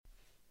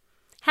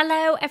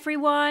Hello,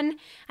 everyone.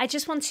 I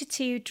just wanted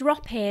to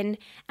drop in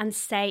and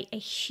say a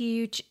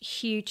huge,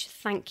 huge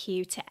thank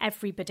you to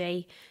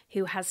everybody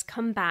who has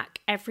come back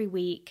every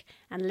week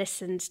and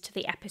listened to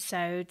the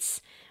episodes,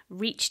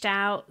 reached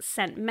out,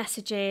 sent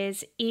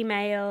messages,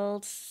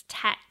 emails,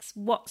 texts,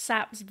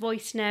 WhatsApps,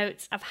 voice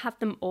notes. I've had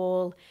them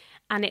all,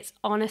 and it's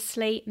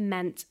honestly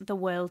meant the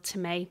world to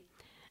me.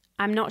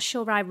 I'm not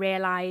sure I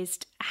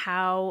realised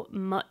how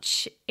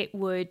much it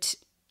would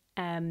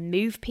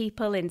move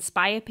people,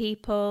 inspire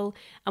people,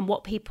 and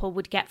what people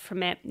would get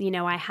from it. You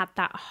know, I had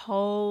that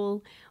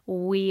whole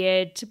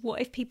weird,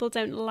 what if people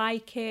don't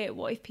like it?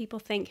 What if people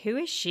think, who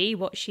is she?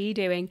 What's she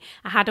doing?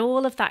 I had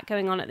all of that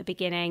going on at the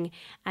beginning.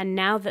 And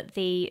now that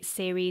the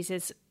series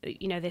is,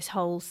 you know, this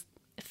whole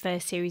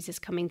first series is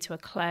coming to a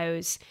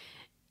close,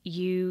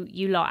 you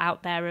lot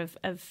out there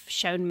have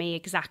shown me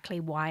exactly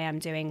why I'm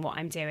doing what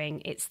I'm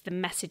doing. It's the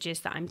messages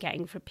that I'm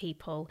getting from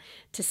people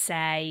to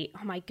say,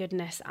 oh my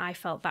goodness, I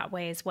felt that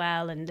way as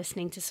well, and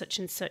listening to such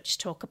and such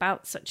talk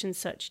about such and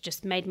such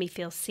just made me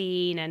feel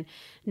seen and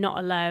not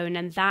alone.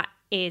 And that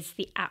is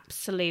the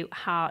absolute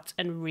heart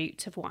and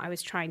root of what I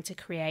was trying to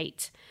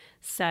create.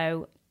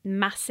 So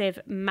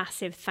massive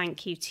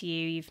thank you to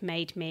you. You've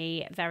made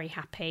me very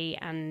happy,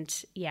 and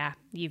yeah,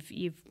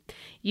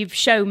 you've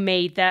shown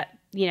me that,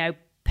 you know,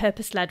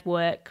 purpose-led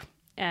work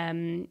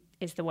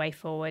is the way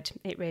forward.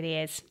 It really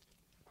is.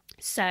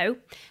 So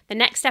the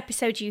next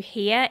episode you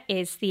hear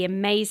is the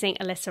amazing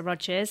Olissa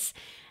Rogers.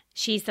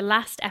 She's the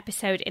last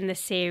episode in the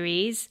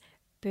series.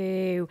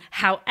 Boo.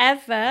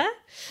 However,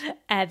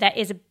 there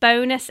is a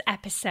bonus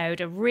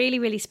episode, a really,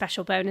 really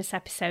special bonus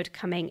episode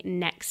coming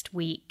next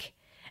week.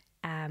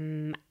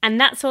 And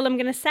that's all I'm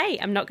going to say.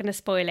 I'm not going to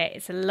spoil it.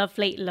 It's a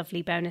lovely,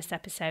 lovely bonus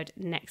episode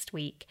next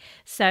week.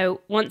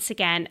 So once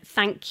again,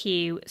 thank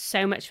you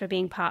so much for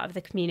being part of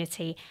the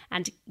community,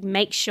 and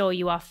make sure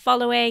you are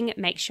following,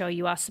 make sure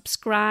you are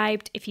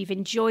subscribed. If you've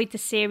enjoyed the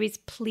series,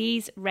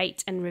 please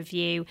rate and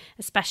review,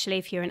 especially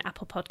if you're an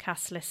Apple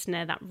Podcast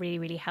listener. That really,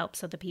 really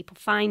helps other people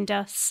find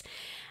us.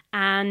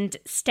 And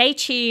stay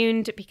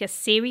tuned, because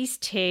series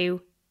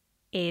 2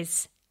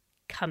 is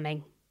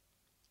coming.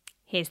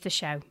 Here's the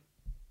show.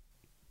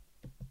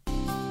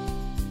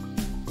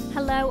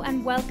 Hello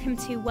and welcome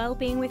to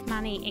Wellbeing with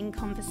Manny in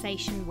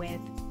Conversation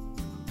With.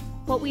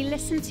 What we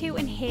listen to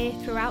and hear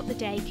throughout the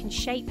day can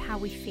shape how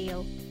we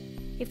feel.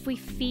 If we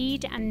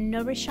feed and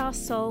nourish our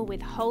soul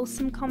with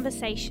wholesome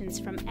conversations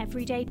from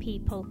everyday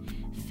people,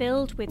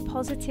 filled with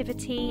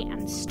positivity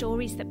and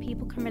stories that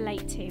people can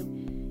relate to,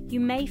 you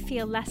may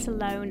feel less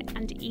alone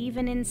and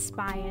even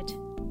inspired.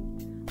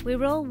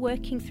 We're all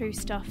working through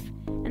stuff,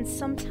 and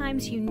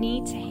sometimes you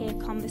need to hear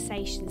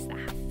conversations that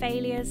have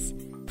failures,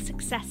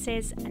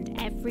 successes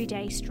and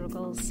everyday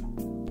struggles.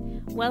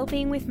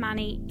 Wellbeing with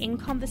Manny in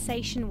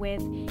Conversation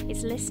With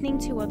is listening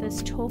to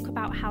others talk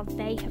about how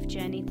they have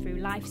journeyed through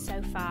life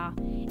so far,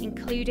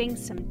 including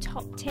some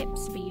top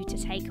tips for you to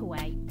take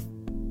away.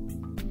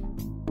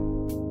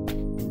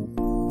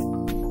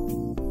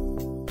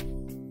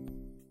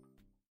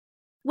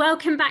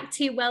 Welcome back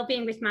to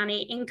Wellbeing with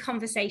Manny in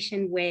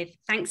Conversation With.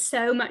 Thanks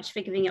so much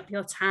for giving up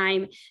your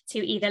time to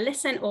either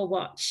listen or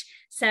watch.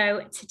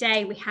 So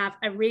today we have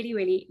a really,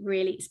 really,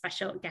 really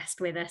special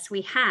guest with us.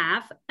 We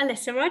have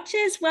Olissa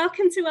Rogers.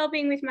 Welcome to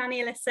Wellbeing with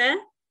Manny, Olissa.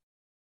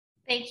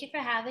 Thank you for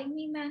having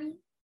me, Manny.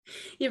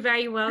 You're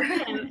very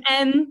welcome.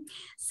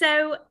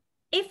 So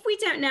if we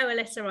don't know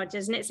Olissa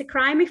Rogers, and it's a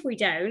crime if we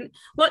don't,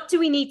 what do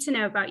we need to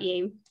know about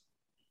you?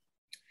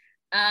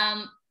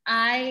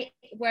 I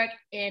work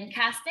in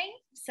casting.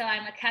 So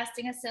I'm a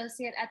casting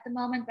associate at the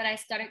moment, but I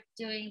started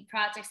doing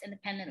projects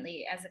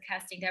independently as a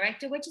casting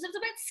director, which is a little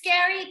bit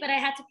scary, but I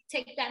had to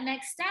take that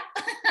next step.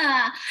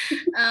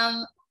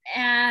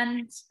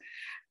 And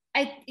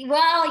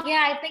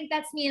I think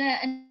that's me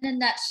in a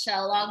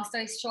nutshell. Long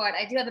story short,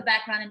 I do have a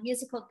background in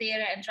musical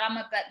theater and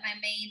drama, but my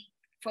main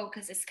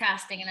focus is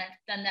casting, and I've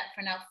done that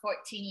for now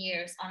 14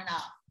 years on and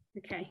off.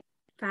 Okay.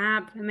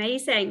 Fab,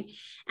 amazing.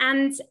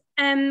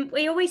 And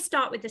we always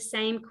start with the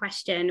same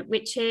question,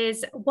 which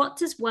is, what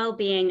does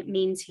well-being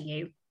mean to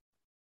you?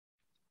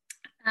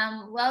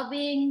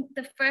 Well-being,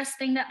 the first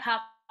thing that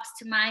pops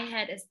to my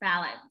head is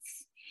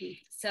balance.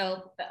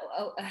 So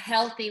a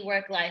healthy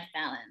work-life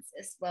balance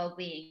is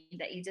well-being,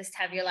 that you just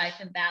have your life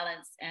in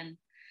balance and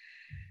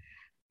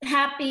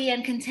happy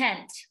and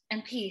content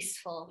and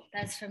peaceful.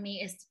 That's, for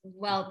me, is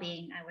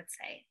well-being, I would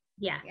say.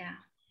 Yeah.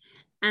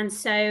 And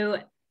so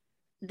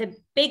the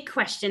big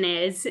question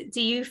is, do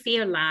you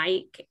feel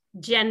like,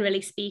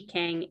 generally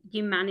speaking,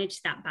 you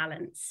manage that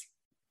balance?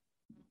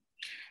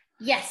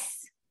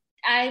 Yes,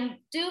 I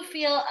do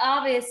feel,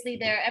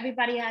 obviously,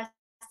 everybody has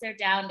their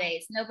down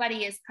days.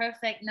 Nobody is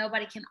perfect.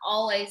 Nobody can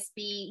always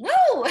be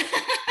woo.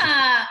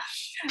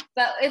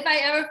 But if I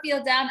ever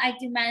feel down, I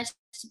do manage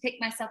to pick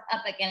myself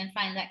up again and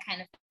find that kind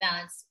of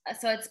balance.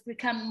 So it's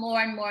become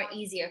more and more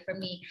easier for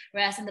me.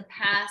 Whereas in the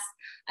past,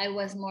 I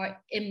was more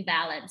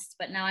imbalanced.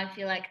 But now I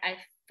feel like I've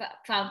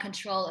found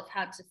control of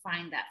how to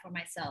find that for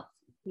myself.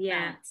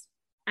 Yeah,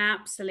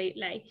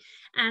 absolutely.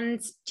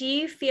 And do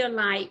you feel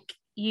like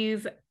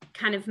you've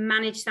kind of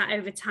managed that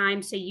over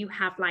time, so you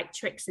have like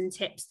tricks and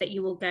tips that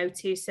you will go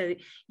to, so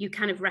you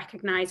kind of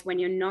recognize when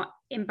you're not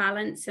in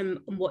balance and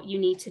what you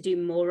need to do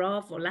more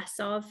of or less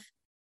of?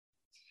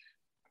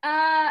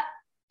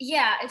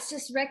 Yeah, it's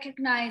just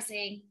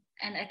recognizing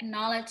and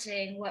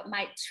acknowledging what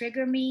might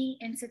trigger me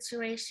in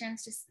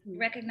situations, just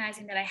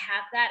recognizing that I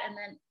have that, and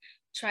then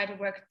try to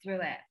work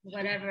through it,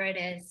 whatever it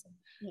is.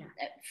 Yeah.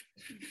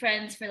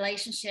 Friends,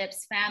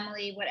 relationships,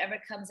 family, whatever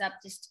comes up,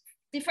 just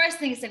the first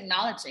thing is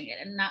acknowledging it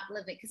and not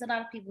living, because a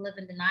lot of people live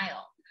in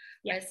denial.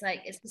 Yeah. It's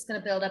like, it's just going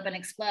to build up and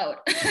explode.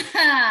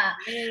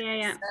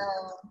 Yeah.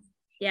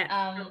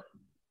 So,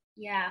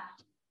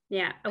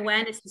 yeah.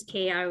 Awareness is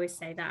key. I always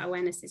say that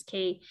awareness is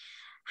key.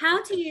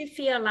 How do you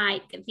feel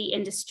like the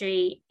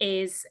industry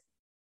is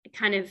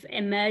kind of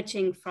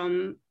emerging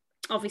from,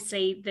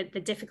 obviously, the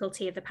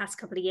difficulty of the past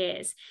couple of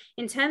years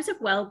in terms of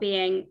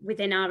well-being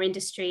within our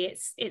industry?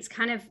 It's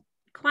kind of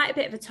quite a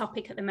bit of a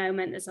topic at the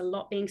moment. There's a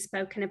lot being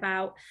spoken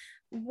about.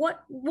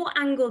 What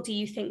angle do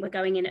you think we're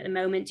going in at the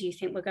moment? Do you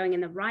think we're going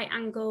in the right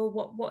angle?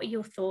 What are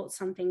your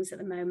thoughts on things at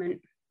the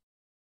moment?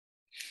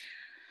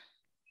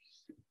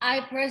 I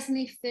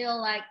personally feel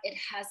like it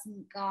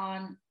hasn't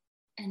gone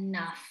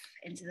enough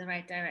into the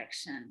right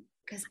direction,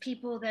 because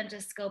people then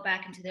just go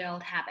back into their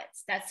old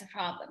habits. That's the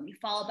problem. You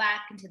fall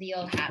back into the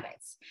old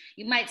habits.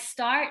 You might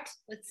start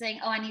with saying,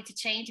 oh, I need to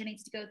change, I need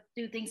to go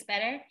do things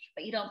better,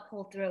 but you don't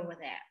pull through with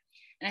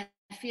it. And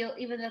I feel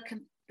even though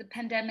the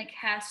pandemic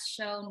has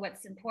shown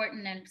what's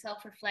important and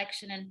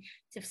self-reflection and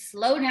to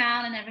slow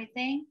down and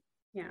everything,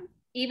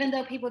 even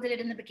though people did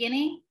it in the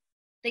beginning,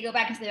 they go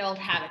back into their old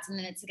habits, and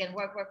then it's again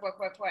work.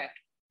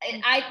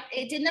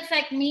 It didn't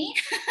affect me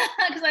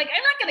because like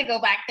I'm not going to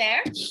go back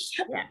there,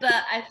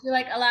 but I feel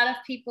like a lot of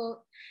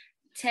people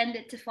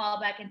tended to fall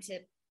back into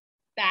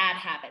bad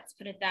habits,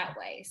 put it that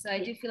way. So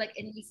I do feel like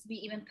it needs to be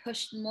even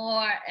pushed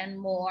more and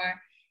more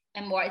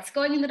and more. It's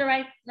going in the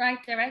right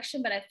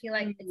direction, but I feel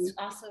like it's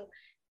also,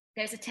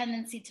 there's a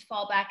tendency to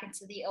fall back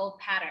into the old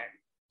pattern,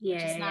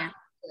 which is not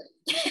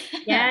good.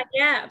 yeah,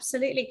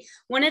 absolutely.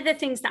 One of the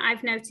things that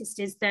I've noticed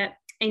is that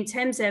in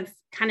terms of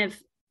kind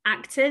of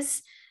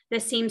actors, there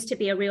seems to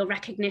be a real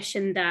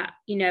recognition that,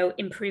 you know,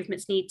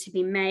 improvements need to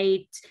be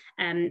made.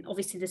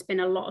 Obviously, there's been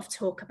a lot of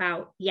talk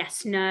about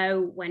yes,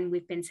 no, when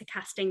we've been to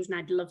castings, and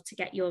I'd love to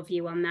get your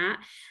view on that.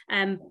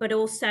 But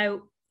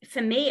also,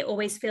 for me, it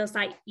always feels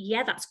like,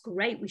 yeah, that's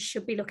great. We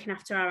should be looking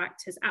after our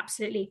actors,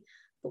 absolutely.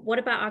 But what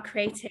about our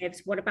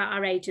creatives? What about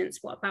our agents?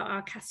 What about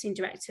our casting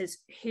directors?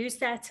 Who's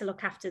there to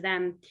look after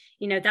them?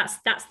 You know,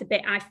 that's the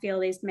bit I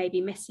feel is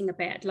maybe missing a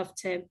bit. I'd love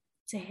to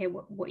hear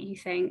what you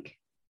think.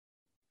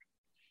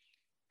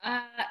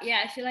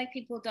 I feel like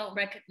people don't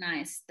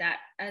recognize that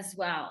as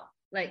well.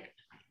 Like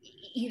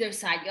either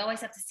side, you always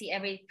have to see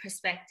every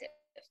perspective,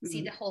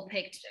 see the whole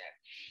picture.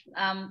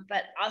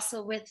 But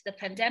also with the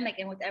pandemic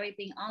and with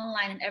everything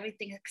online and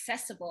everything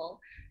accessible,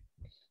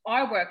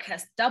 our work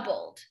has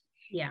doubled.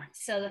 Yeah.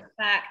 So the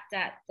fact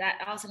that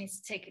also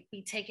needs to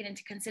be taken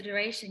into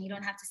consideration. You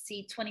don't have to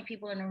see 20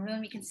 people in a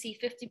room. You can see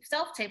 50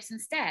 self-tapes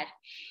instead.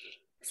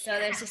 So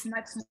there's just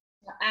much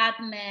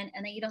admin,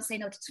 and then you don't say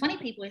no to 20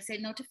 people, you say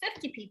no to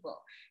 50 people.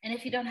 And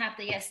if you don't have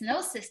the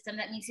yes/no system,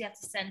 that means you have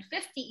to send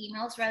 50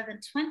 emails rather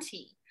than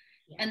 20.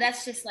 And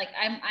that's just like,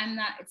 I'm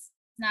not, it's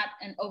not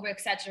an over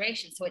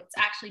exaggeration, so it's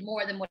actually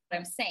more than what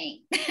I'm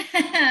saying.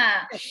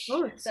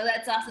 So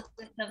that's also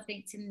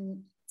something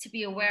to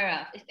be aware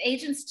of. If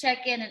agents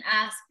check in and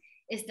ask,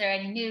 is there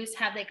any news,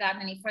 have they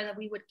gotten any further,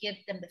 we would give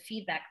them the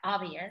feedback,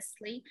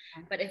 obviously.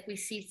 But if we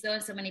see so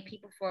many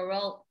people for a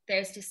role,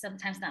 there's just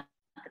sometimes not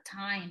the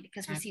time,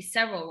 because we see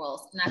several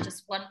roles, not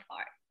just one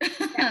part.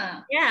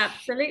 Yeah,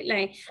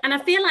 absolutely. And I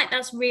feel like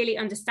that's really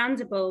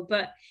understandable,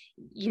 but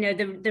you know,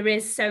 there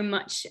is so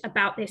much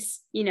about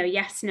this, you know,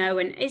 yes, no,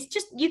 and it's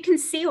just, you can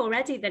see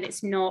already that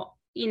it's not,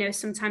 you know,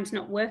 sometimes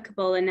not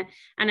workable. And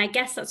I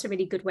guess that's a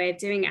really good way of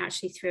doing it,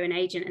 actually, through an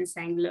agent and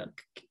saying,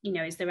 look, you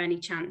know, is there any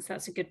chance?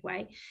 That's a good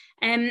way.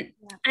 And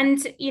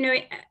you know,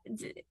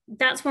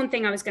 that's one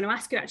thing I was going to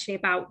ask you actually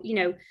about, you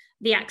know,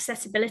 the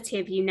accessibility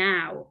of you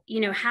now. You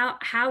know,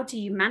 how do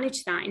you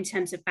manage that in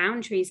terms of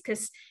boundaries?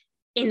 Because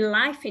in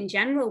life in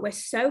general, we're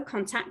so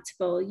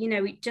contactable, you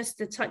know, just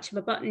the touch of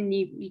a button,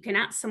 you can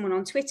add someone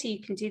on Twitter,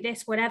 you can do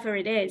this, whatever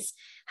it is.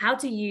 How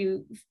do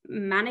you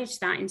manage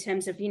that in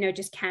terms of, you know,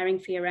 just caring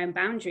for your own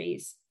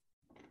boundaries?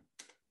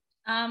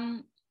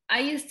 I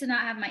used to not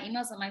have my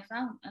emails on my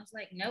phone. I was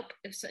like, nope,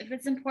 if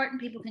it's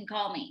important, people can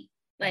call me.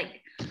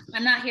 Like,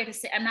 I'm not here to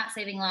say, I'm not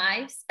saving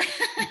lives.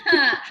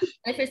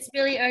 If it's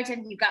really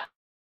urgent, you got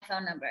my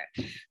phone number.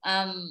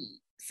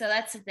 So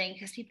that's the thing,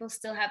 because people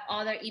still have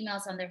all their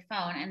emails on their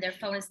phone, and their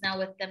phone is now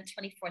with them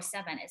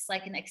 24/7. It's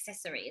like an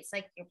accessory. It's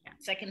like your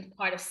second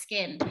part of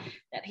skin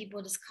that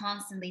people just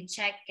constantly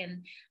check.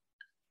 And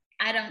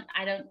I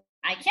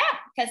can't,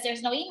 because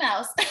there's no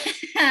emails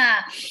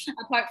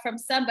apart from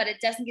some, but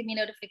it doesn't give me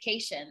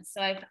notifications. So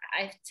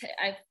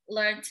I've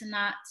learned to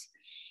not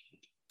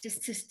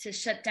just to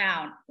shut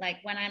down. Like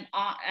when I'm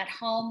at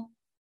home,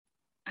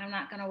 I'm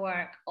not gonna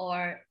work,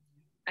 or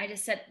I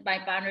just set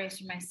my boundaries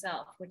for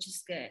myself, which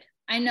is good.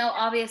 I know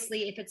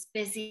obviously if it's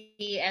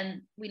busy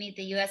and we need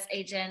the US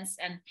agents,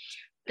 and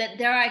that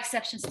there are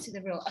exceptions to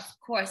the rule, of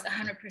course,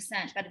 100%,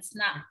 but it's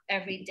not an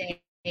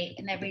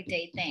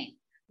everyday thing.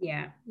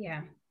 Yeah,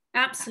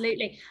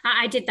 absolutely.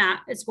 I did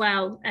that as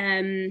well.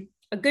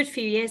 A good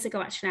few years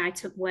ago, actually, I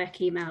took work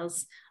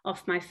emails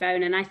off my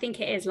phone, and I think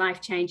it is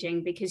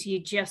life-changing because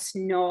you're just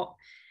not,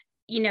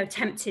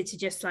 tempted to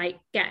just like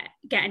get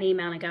an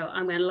email and go,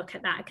 I'm going to look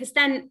at that, because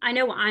then I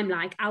know what I'm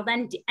like. I'll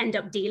then end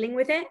up dealing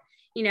with it,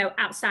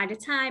 outside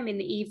of time in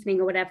the evening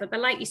or whatever.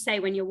 But like you say,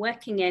 when you're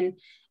working in,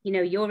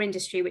 your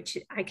industry, which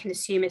I can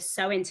assume is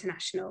so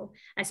international,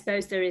 I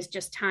suppose there is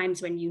just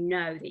times when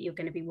that you're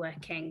going to be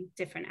working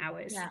different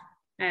hours.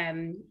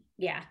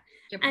 Yeah.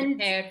 You're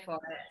prepared for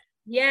it.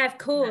 Yeah, of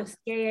course.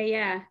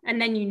 Yeah.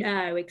 And then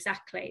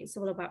exactly. It's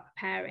all about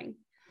preparing.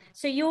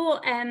 So your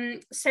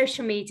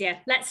social media,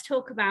 let's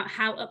talk about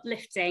how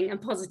uplifting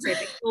and positive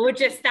and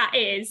gorgeous that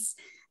is.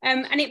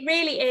 And it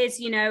really is,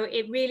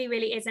 it really,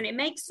 really is. And it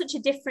makes such a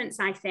difference,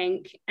 I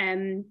think,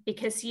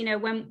 because,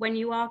 when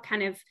you are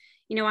kind of,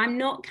 I'm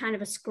not kind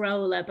of a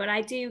scroller, but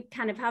I do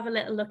kind of have a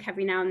little look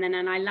every now and then.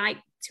 And I like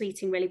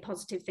tweeting really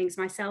positive things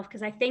myself,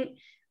 because I think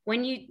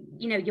when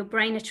your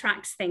brain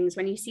attracts things.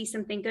 When you see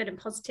something good and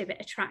positive, it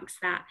attracts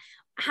that.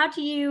 How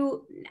do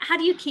you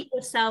keep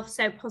yourself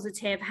so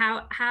positive?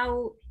 How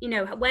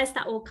where's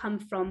that all come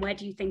from? Where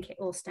do you think it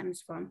all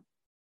stems from?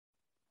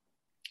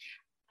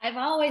 I've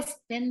always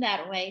been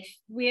that way,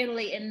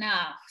 weirdly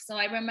enough. So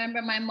I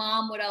remember my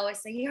mom would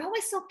always say, you're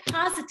always so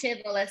positive,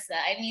 Olissa.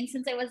 I mean,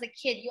 since I was a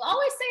kid, you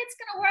always say it's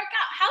going to work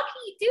out. How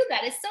can you do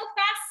that? It's so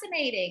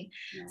fascinating.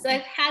 Yeah. So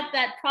I've had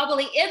that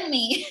probably in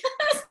me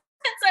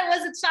since I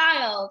was a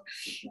child,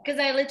 because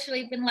I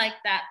literally been like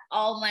that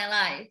all my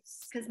life.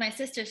 Because my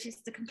sister,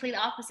 she's the complete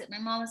opposite. My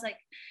mom was like,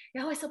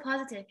 you're always so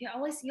positive. You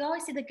always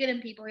see the good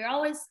in people. You're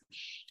always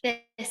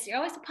this. You're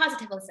always so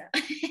positive, Olissa.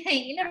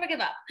 You never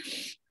give up.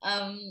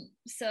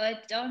 So I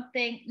don't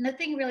think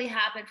nothing really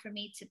happened for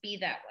me to be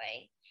that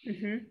way.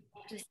 Mm-hmm.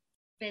 I've just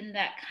been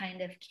that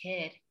kind of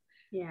kid.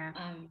 Yeah.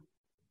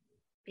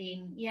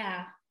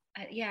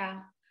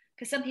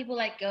 Because some people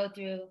like go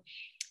through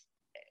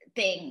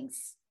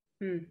things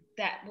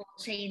that will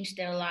change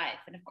their life.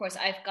 And of course,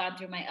 I've gone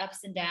through my ups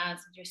and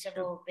downs and through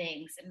several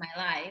things in my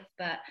life,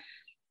 but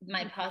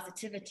my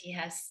positivity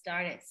has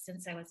started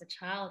since I was a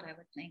child, I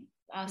would think.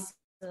 Also,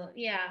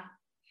 yeah.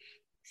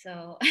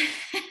 So,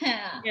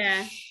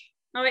 yeah.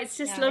 Oh, it's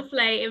just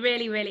lovely. It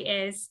really, really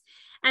is.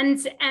 And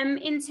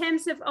in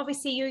terms of,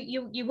 obviously,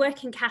 you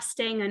work in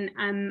casting,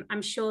 and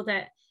I'm sure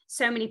that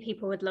so many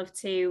people would love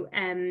to,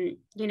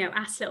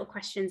 ask little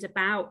questions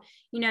about,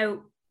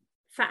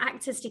 for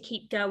actors to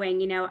keep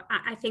going.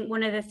 I think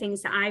one of the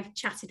things that I've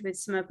chatted with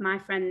some of my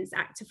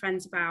actor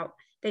friends about,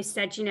 they've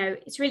said,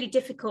 it's really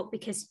difficult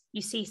because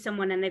you see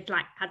someone and they've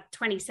like had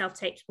 20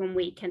 self-tapes 1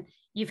 week and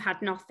you've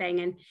had nothing.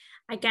 And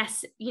I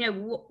guess,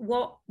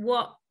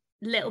 what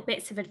little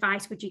bits of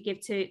advice would you give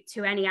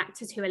to any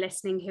actors who are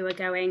listening, who are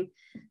going,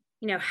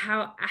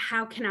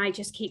 how can I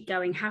just keep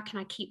going? How can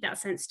I keep that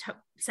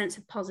sense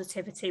of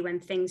positivity when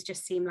things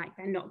just seem like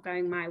they're not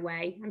going my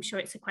way? I'm sure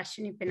it's a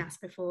question you've been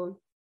asked before.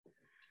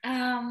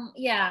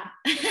 Yeah,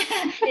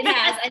 it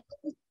has.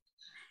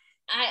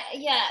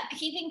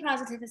 Keeping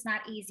positive is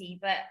not easy,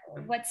 but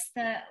what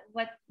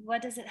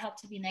does it help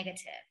to be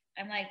negative?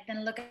 I'm like,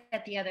 then look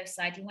at the other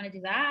side. Do you want to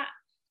do that?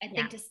 I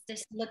think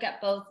just look at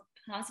both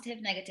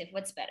positive, negative,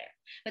 what's better.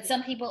 But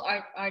some people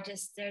are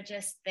just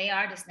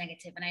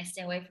negative, and I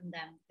stay away from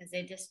them because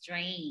they just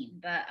drain.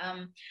 But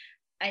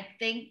I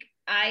think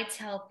I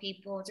tell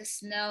people,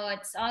 just know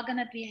it's all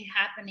gonna be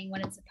happening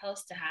when it's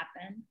supposed to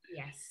happen.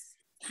 Yes.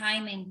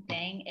 Timing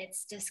thing.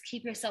 It's just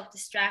keep yourself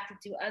distracted,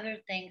 do other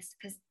things,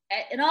 because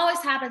it always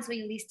happens when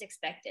you least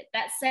expect it.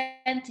 That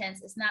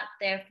sentence is not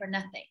there for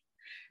nothing.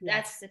 Yes.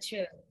 That's the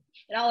truth.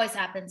 It always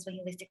happens when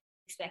you least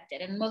expect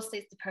it, and mostly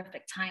it's the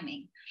perfect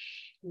timing.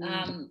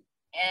 And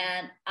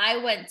I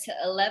went to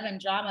 11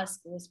 drama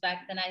schools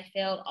back then. I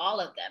failed all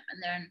of them,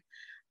 and then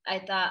I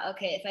thought,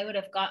 okay, if I would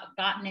have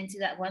gotten into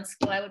that one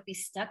school, I would be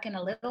stuck in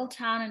a little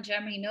town in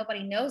Germany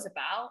nobody knows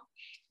about,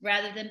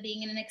 rather than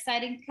being in an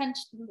exciting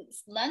country,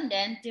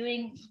 London,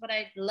 doing what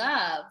I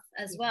love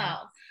as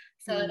well.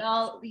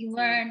 So you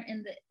learn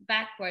in the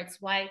backwards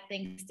why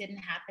things didn't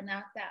happen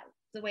out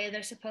the way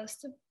they're supposed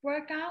to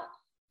work out.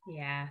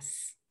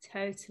 Yes,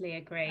 totally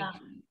agree.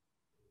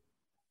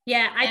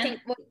 I think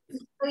what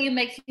you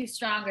make you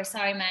stronger.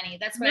 Sorry, Manny.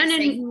 That's what I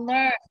say.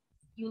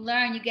 You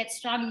learn, you get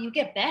stronger, you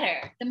get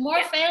better. The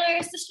more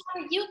failures, the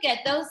stronger you get.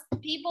 Those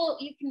people,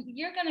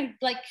 you're gonna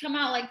like come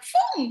out like,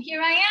 boom, here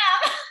I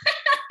am.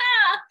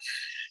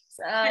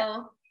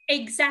 So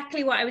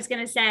exactly what I was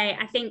gonna say.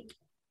 I think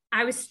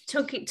I was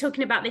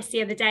talking about this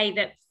the other day,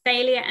 that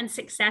failure and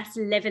success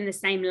live in the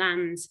same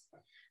land.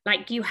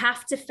 Like, you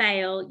have to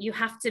fail, you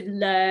have to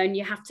learn,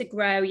 you have to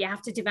grow, you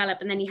have to develop,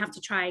 and then you have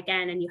to try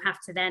again, and you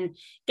have to then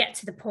get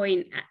to the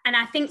point. And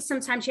I think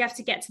sometimes you have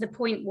to get to the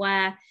point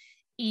where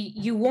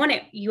you want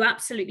it, you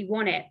absolutely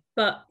want it,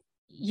 but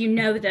you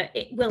know that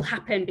it will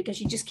happen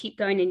because you just keep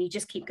going and you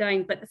just keep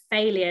going. But the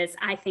failures,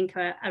 I think,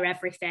 are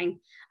everything.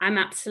 I'm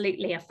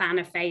absolutely a fan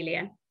of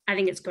failure. I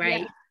think it's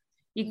great.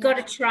 You've got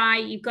to try,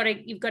 you've got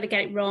to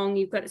get it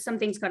wrong,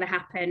 something's got to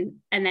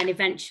happen, and then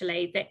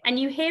eventually and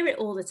you hear it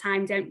all the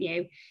time, don't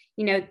you?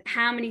 You know,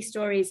 how many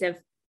stories of,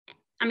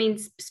 I mean,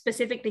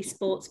 specifically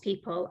sports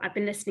people. I've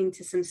been listening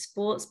to some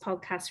sports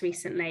podcasts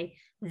recently.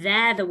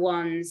 They're the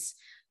ones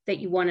that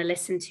you want to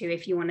listen to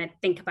if you want to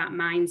think about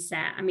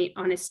mindset. I mean,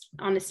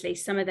 honestly,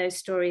 some of those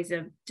stories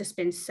have just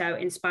been so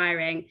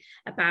inspiring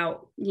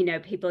about, you know,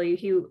 people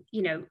who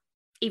you know,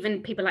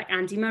 even people like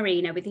Andy Murray,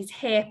 you know, with his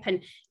hip,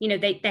 and, you know,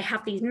 they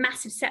have these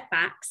massive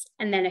setbacks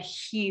and then a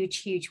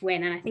huge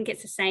win. And I think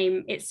it's the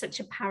same. It's such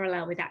a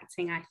parallel with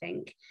acting, I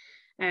think.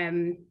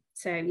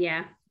 So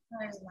yeah.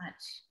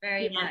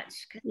 Very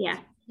much. Yeah.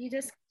 You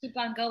just keep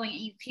on going and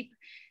you keep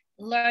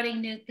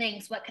learning new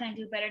things. What can I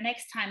do better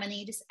next time? And then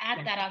you just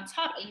add that on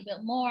top, and you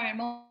build more and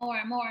more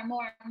and more and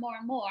more and more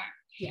and more.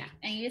 Yeah.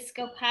 And you just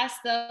go past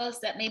those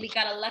that maybe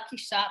got a lucky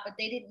shot, but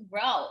they didn't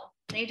grow.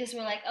 They just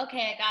were like,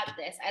 okay, I got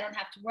this. I don't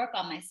have to work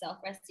on myself.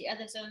 Rest the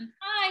others are,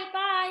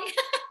 hi,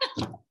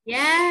 bye.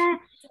 Yeah,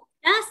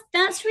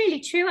 that's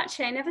really true.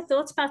 Actually, I never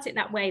thought about it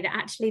that way. That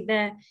actually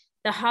the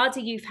harder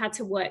you've had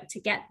to work to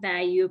get there,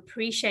 you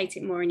appreciate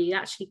it more and you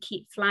actually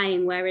keep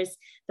flying. Whereas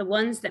the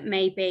ones that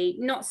maybe,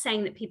 not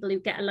saying that people who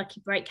get a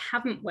lucky break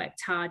haven't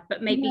worked hard,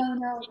 but maybe you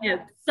know,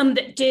 some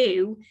that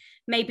do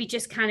maybe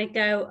just kind of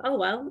go, oh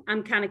well,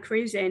 I'm kind of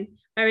cruising.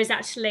 Whereas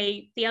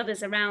actually the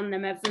others around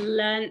them have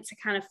learned to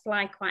kind of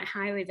fly quite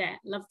high with it.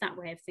 Love that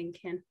way of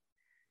thinking.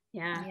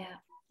 Yeah.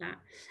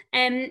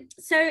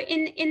 So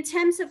in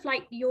terms of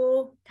like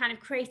your kind of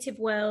creative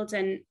world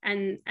and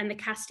the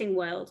casting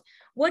world,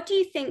 what do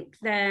you think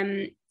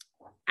the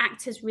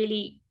actors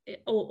really,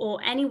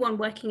 or anyone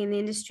working in the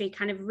industry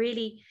kind of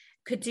really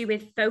could do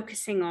with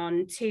focusing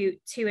on to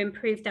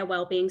improve their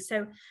well-being?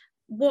 So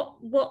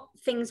what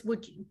things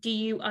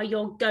are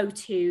your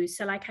go-to?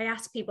 So like I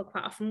ask people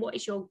quite often, what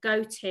is your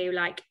go-to?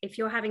 Like if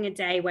you're having a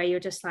day where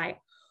you're just like,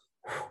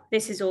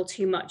 this is all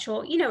too much,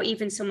 or, you know,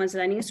 even someone's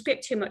learning a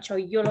script too much, or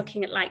you're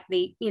looking at like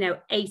the, you know,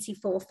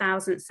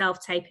 84,000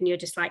 self-tape and you're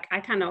just like,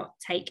 I cannot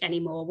take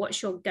anymore.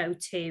 What's your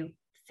go-to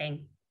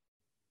thing?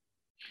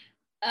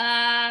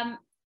 I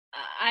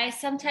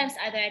sometimes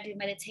either I do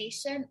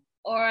meditation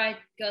or I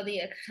go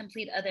the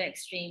complete other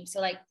extreme. So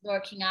like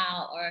working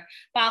out or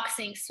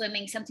boxing,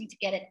 swimming, something to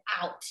get it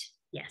out.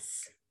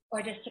 Yes.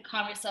 Or just to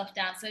calm yourself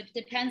down. So it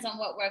depends on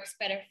what works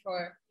better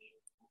for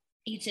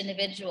each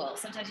individual.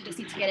 Sometimes you just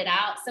need to get it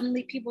out. Some of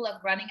the people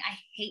love running. I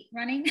hate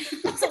running. So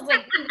it's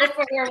like,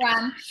 before you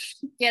run,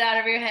 get out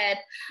of your head.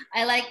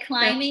 I like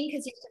climbing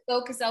because you have to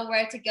focus on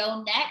where to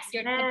go next.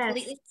 You're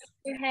completely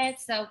in your head.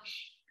 So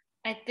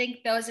I think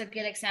those are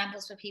good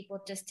examples for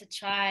people just to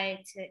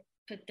try to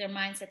put their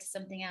mindset to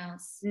something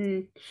else.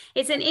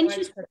 It's an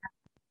interesting,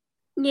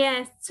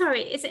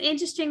 it's an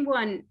interesting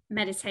one,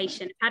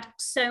 meditation. I've had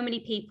so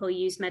many people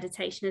use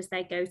meditation as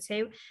their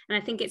go-to, and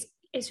I think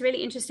it's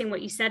really interesting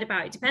what you said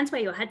about it. Depends where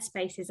your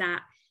headspace is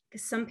at,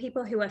 because some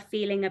people who are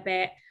feeling a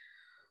bit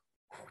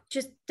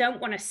just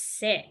don't want to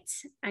sit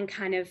and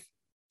kind of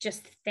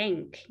just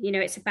think, you know,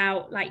 it's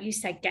about, like you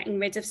said, getting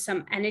rid of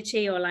some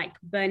energy or like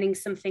burning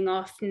something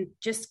off and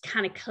just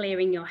kind of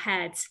clearing your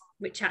head,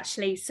 which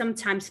actually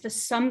sometimes for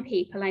some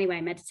people anyway,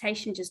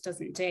 meditation just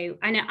doesn't do.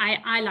 I know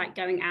I like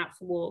going out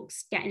for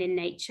walks, getting in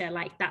nature,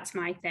 like that's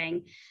my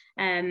thing.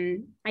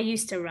 I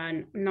used to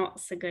run, not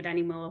so good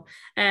anymore.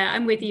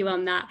 I'm with you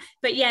on that.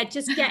 But yeah,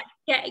 just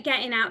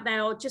getting out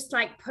there, or just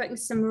like putting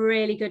some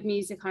really good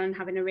music on and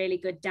having a really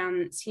good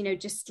dance, you know,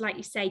 just like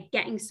you say,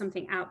 getting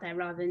something out there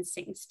rather than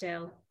sitting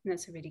still.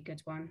 That's a really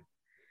good one.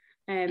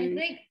 I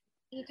think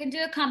you can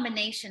do a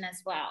combination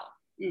as well.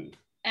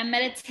 And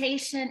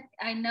meditation,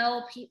 I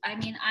know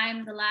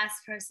I'm the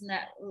last person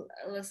that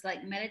was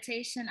like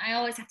meditation. I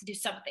always have to do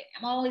something.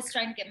 I'm always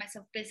trying to get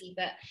myself busy,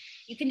 but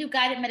you can do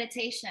guided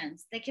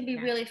meditations. They can be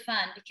really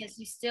fun because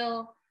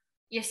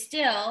you're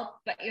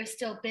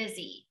still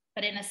busy,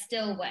 but in a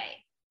still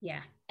way.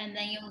 Yeah. And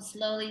then you'll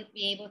slowly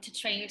be able to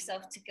train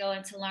yourself to go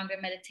into longer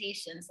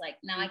meditations. Like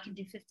now I can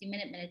do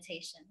 50-minute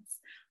meditations.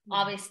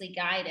 Obviously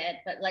guided,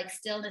 but like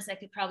stillness, I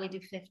could probably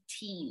do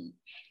 15.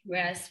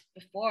 Whereas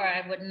before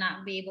I would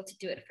not be able to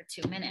do it for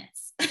 2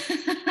 minutes.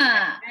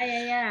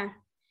 Yeah.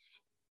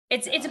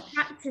 It's a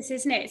practice,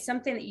 isn't it? It's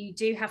something that you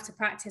do have to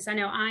practice. I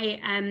know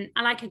I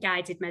like a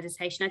guided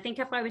meditation. I think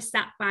if I was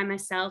sat by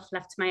myself,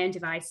 left to my own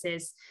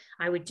devices,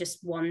 I would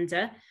just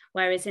wander.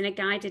 Whereas in a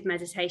guided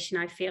meditation,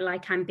 I feel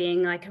like I'm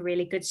being like a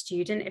really good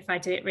student if I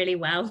do it really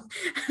well.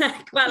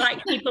 I quite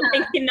like people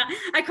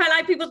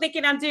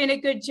thinking I'm doing a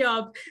good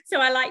job. So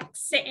I like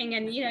sitting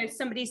and, you know,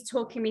 somebody's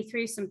talking me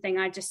through something.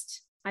 I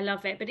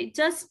love it. But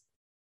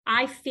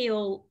I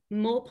feel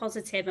more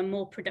positive and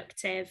more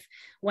productive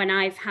when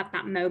I've had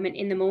that moment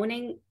in the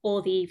morning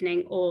or the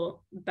evening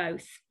or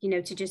both, you know,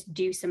 to just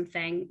do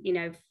something, you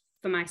know,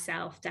 for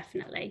myself,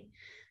 definitely.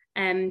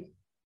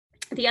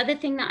 The other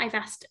thing that I've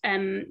asked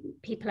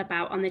people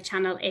about on the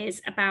channel is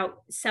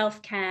about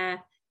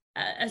self-care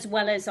as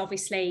well as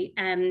obviously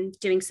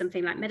doing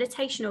something like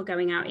meditation or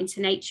going out into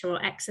nature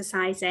or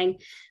exercising.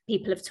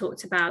 People have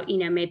talked about, you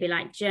know, maybe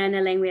like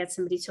journaling. We had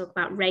somebody talk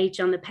about rage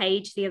on the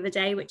page the other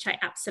day, which I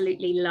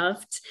absolutely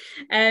loved,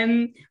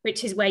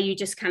 which is where you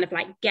just kind of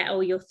like get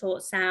all your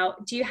thoughts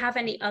out. Do you have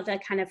any other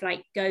kind of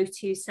like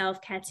go-to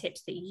self-care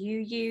tips that you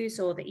use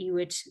or that you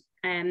would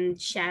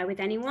share with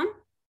anyone?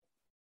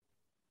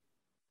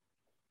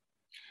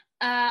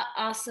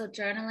 Also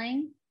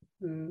journaling,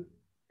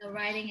 so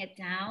writing it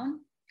down.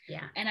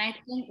 Yeah. And I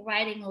think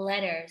writing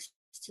letters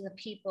to the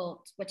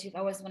people, what you've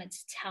always wanted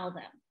to tell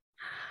them,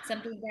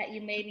 something that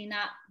you maybe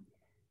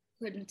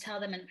couldn't tell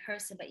them in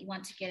person, but you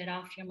want to get it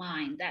off your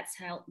mind. That's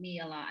helped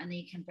me a lot. And then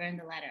you can burn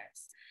the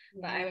letters.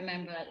 Yeah. But I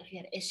remember if you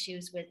had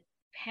issues with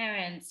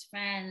parents,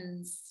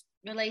 friends,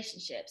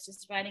 relationships,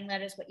 just writing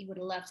letters, what you would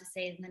love to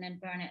say, and then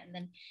burn it. And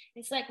then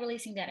it's like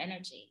releasing that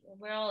energy.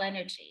 We're all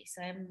energy.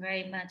 So I'm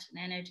very much an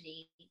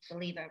energy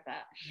believer,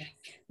 but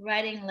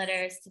writing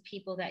letters to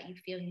people that you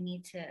feel you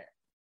need to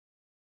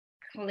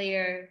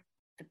clear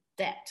the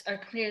debt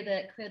or clear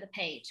the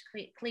page,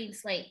 clean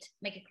slate,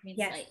 make a clean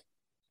slate.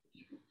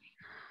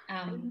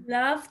 I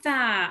love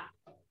that.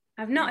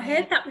 I've not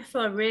heard that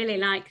before. Really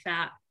like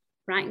that.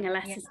 Writing a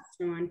letter to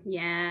someone.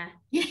 Yeah.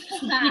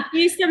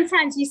 You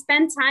sometimes you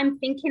spend time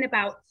thinking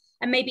about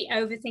and maybe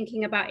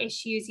overthinking about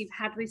issues you've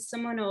had with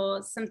someone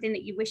or something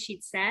that you wish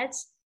you'd said.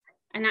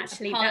 And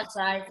actually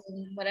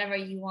apologizing, whatever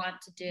you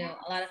want to do.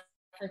 A lot of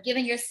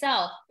forgiving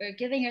yourself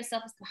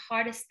is the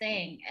hardest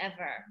thing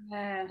ever.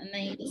 Yeah. And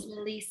then you just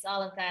release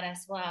all of that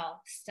as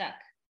well, stuck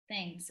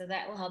things. So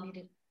that will help you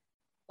to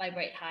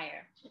vibrate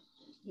higher.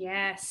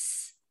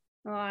 Yes.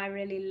 Oh, I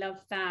really love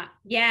that.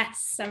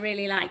 Yes, I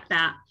really like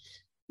that.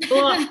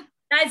 Oh,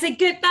 that is a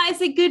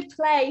good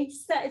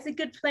place. That is a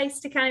good place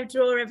to kind of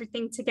draw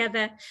everything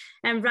together.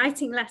 And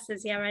writing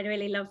letters, yeah, I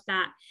really love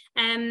that.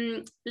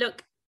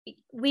 Look,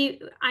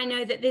 I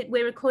know that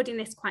we're recording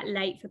this quite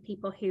late for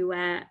people who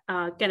are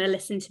going to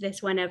listen to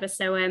this whenever,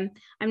 so I'm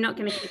not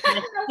going to keep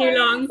it too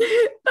long.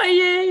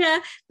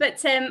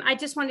 But I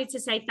just wanted to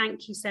say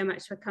thank you so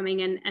much for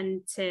coming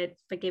and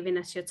for giving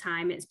us your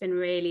time. It's been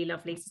really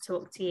lovely to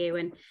talk to you,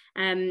 and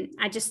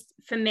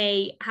for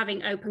me,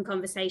 having open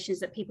conversations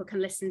that people can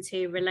listen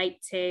to,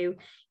 relate to,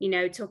 you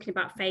know, talking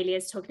about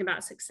failures, talking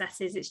about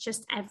successes, it's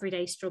just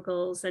everyday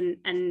struggles, and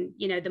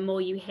you know, the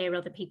more you hear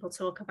other people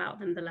talk about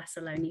them, the less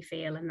alone you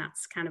feel. And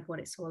that's kind of what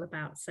it's all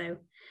about. So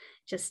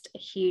just a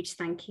huge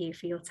thank you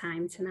for your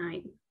time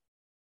tonight.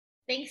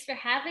 Thanks for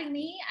having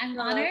me. I'm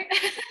honored.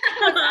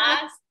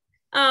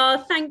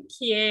 Oh, thank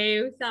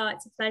you. Oh,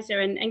 it's a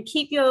pleasure. And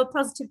keep your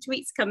positive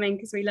tweets coming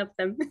because we love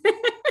them.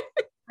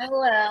 I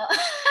will.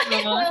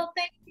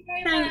 Thank you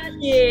very much.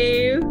 Thank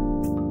you.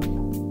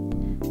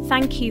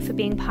 Thank you for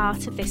being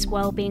part of this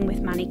Wellbeing with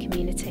Manny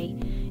community.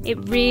 It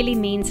really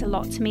means a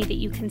lot to me that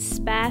you can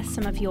spare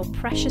some of your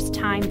precious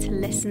time to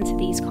listen to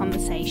these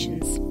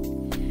conversations.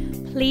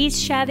 Please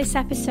share this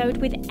episode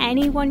with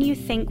anyone you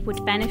think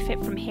would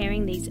benefit from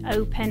hearing these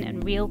open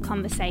and real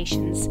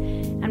conversations.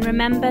 And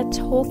remember,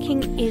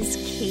 talking is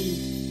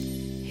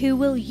key. Who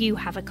will you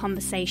have a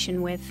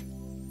conversation with?